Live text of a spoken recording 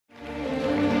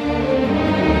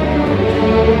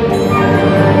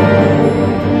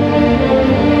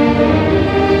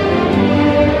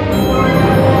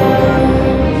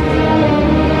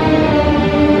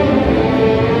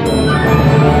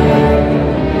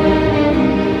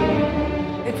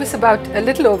about a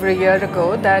little over a year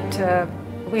ago that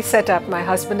my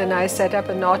husband and I set up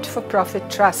a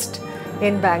not-for-profit trust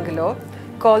in Bangalore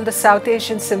called the South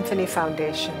Asian Symphony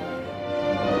Foundation.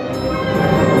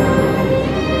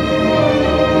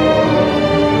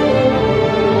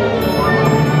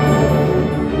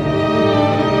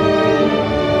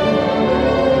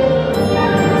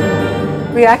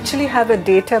 We actually have a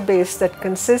database that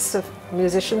consists of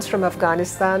musicians from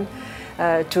Afghanistan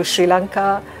to Sri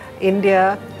Lanka,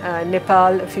 India,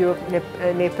 Nepal, a few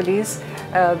Nepalese.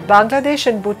 Bangladesh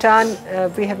and Bhutan,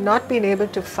 we have not been able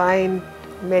to find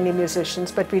many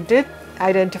musicians, but we did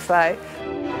identify.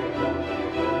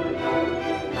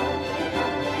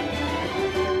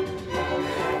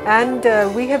 And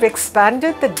we have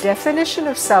expanded the definition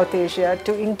of South Asia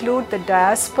to include the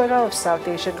diaspora of South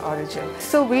Asian origin.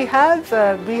 So we have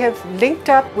linked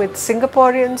up with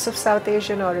Singaporeans of South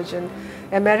Asian origin,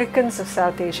 Americans of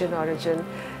South Asian origin,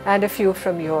 and a few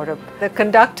from Europe. The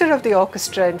conductor of the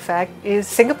orchestra, in fact, is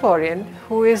Singaporean,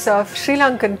 who is of Sri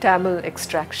Lankan Tamil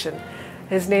extraction.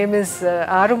 His name is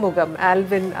Arumugam,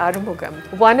 Alvin Arumugam.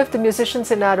 One of the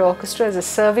musicians in our orchestra is a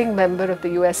serving member of the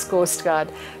US Coast Guard.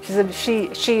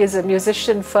 She is a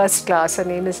musician first class. Her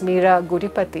name is Meera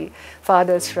Gudipati,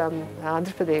 father's from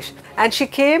Andhra Pradesh. And she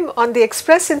came on the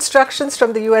express instructions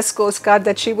from the US Coast Guard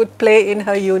that she would play in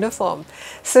her uniform.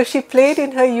 So she played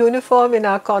in her uniform in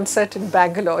our concert in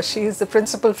Bangalore. She is the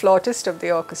principal flautist of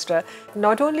the orchestra.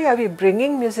 Not only are we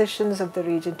bringing musicians of the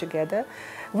region together,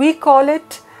 we call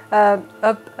it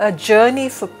a journey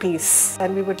for peace,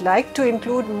 and we would like to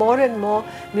include more and more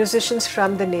musicians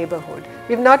from the neighborhood.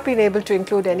 We've not been able to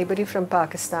include anybody from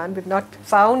Pakistan. We've not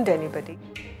found anybody.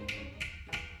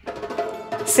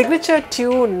 Signature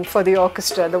tune for the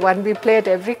orchestra, the one we play at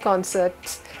every concert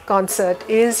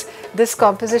is this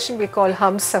composition we call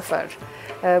Humsafar,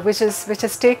 which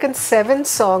has taken 7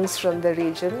 songs from the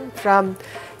region, from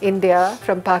India,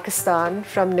 from Pakistan,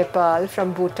 from Nepal,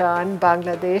 from Bhutan,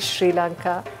 Bangladesh, Sri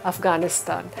Lanka,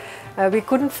 Afghanistan. We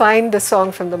couldn't find the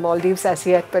song from the Maldives as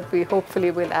yet, but we hopefully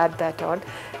will add that on.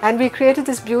 And we created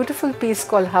this beautiful piece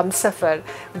called Humsafar,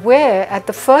 where at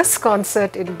the first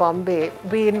concert in Bombay,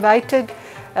 we invited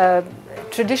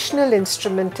traditional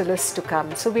instrumentalists to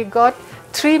come. So we got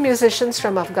 3 musicians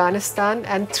from Afghanistan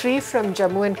and 3 from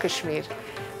Jammu and Kashmir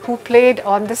who played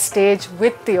on the stage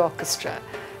with the orchestra.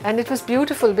 And it was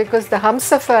beautiful because the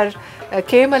Humsafar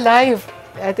came alive.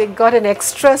 I think got an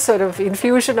extra sort of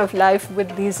infusion of life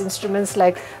with these instruments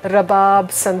like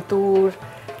rabab, santoor,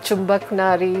 chumbak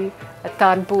nari,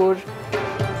 tanpur.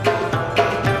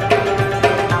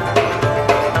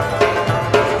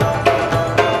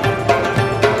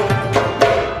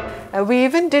 We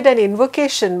even did an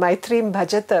invocation, Maitrim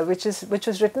Bhajata, which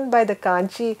was written by the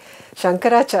Kanchi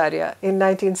Shankaracharya in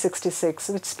 1966,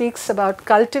 which speaks about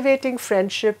cultivating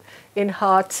friendship in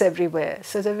hearts everywhere.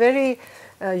 So it's a very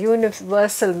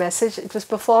universal message. It was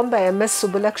performed by M.S.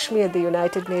 Subbulakshmi at the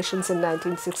United Nations in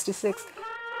 1966.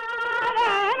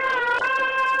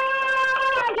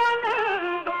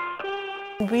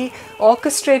 We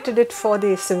orchestrated it for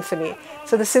the symphony.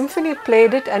 So the symphony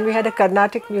played it and we had a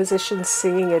Carnatic musician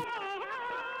singing it.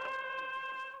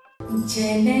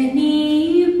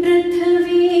 Janani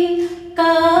Prithvi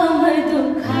Kam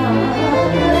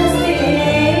Dukhaste,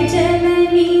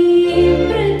 Janani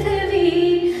Prithvi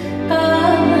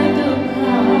Kam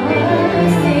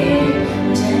Dukhaste,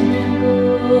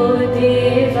 Janko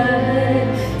Deva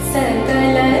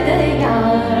Sakala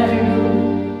Dayalu.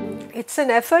 It's an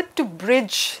effort to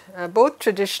bridge both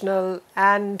traditional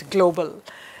and global,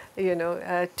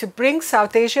 to bring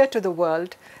South Asia to the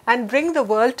world and bring the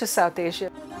world to South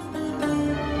Asia.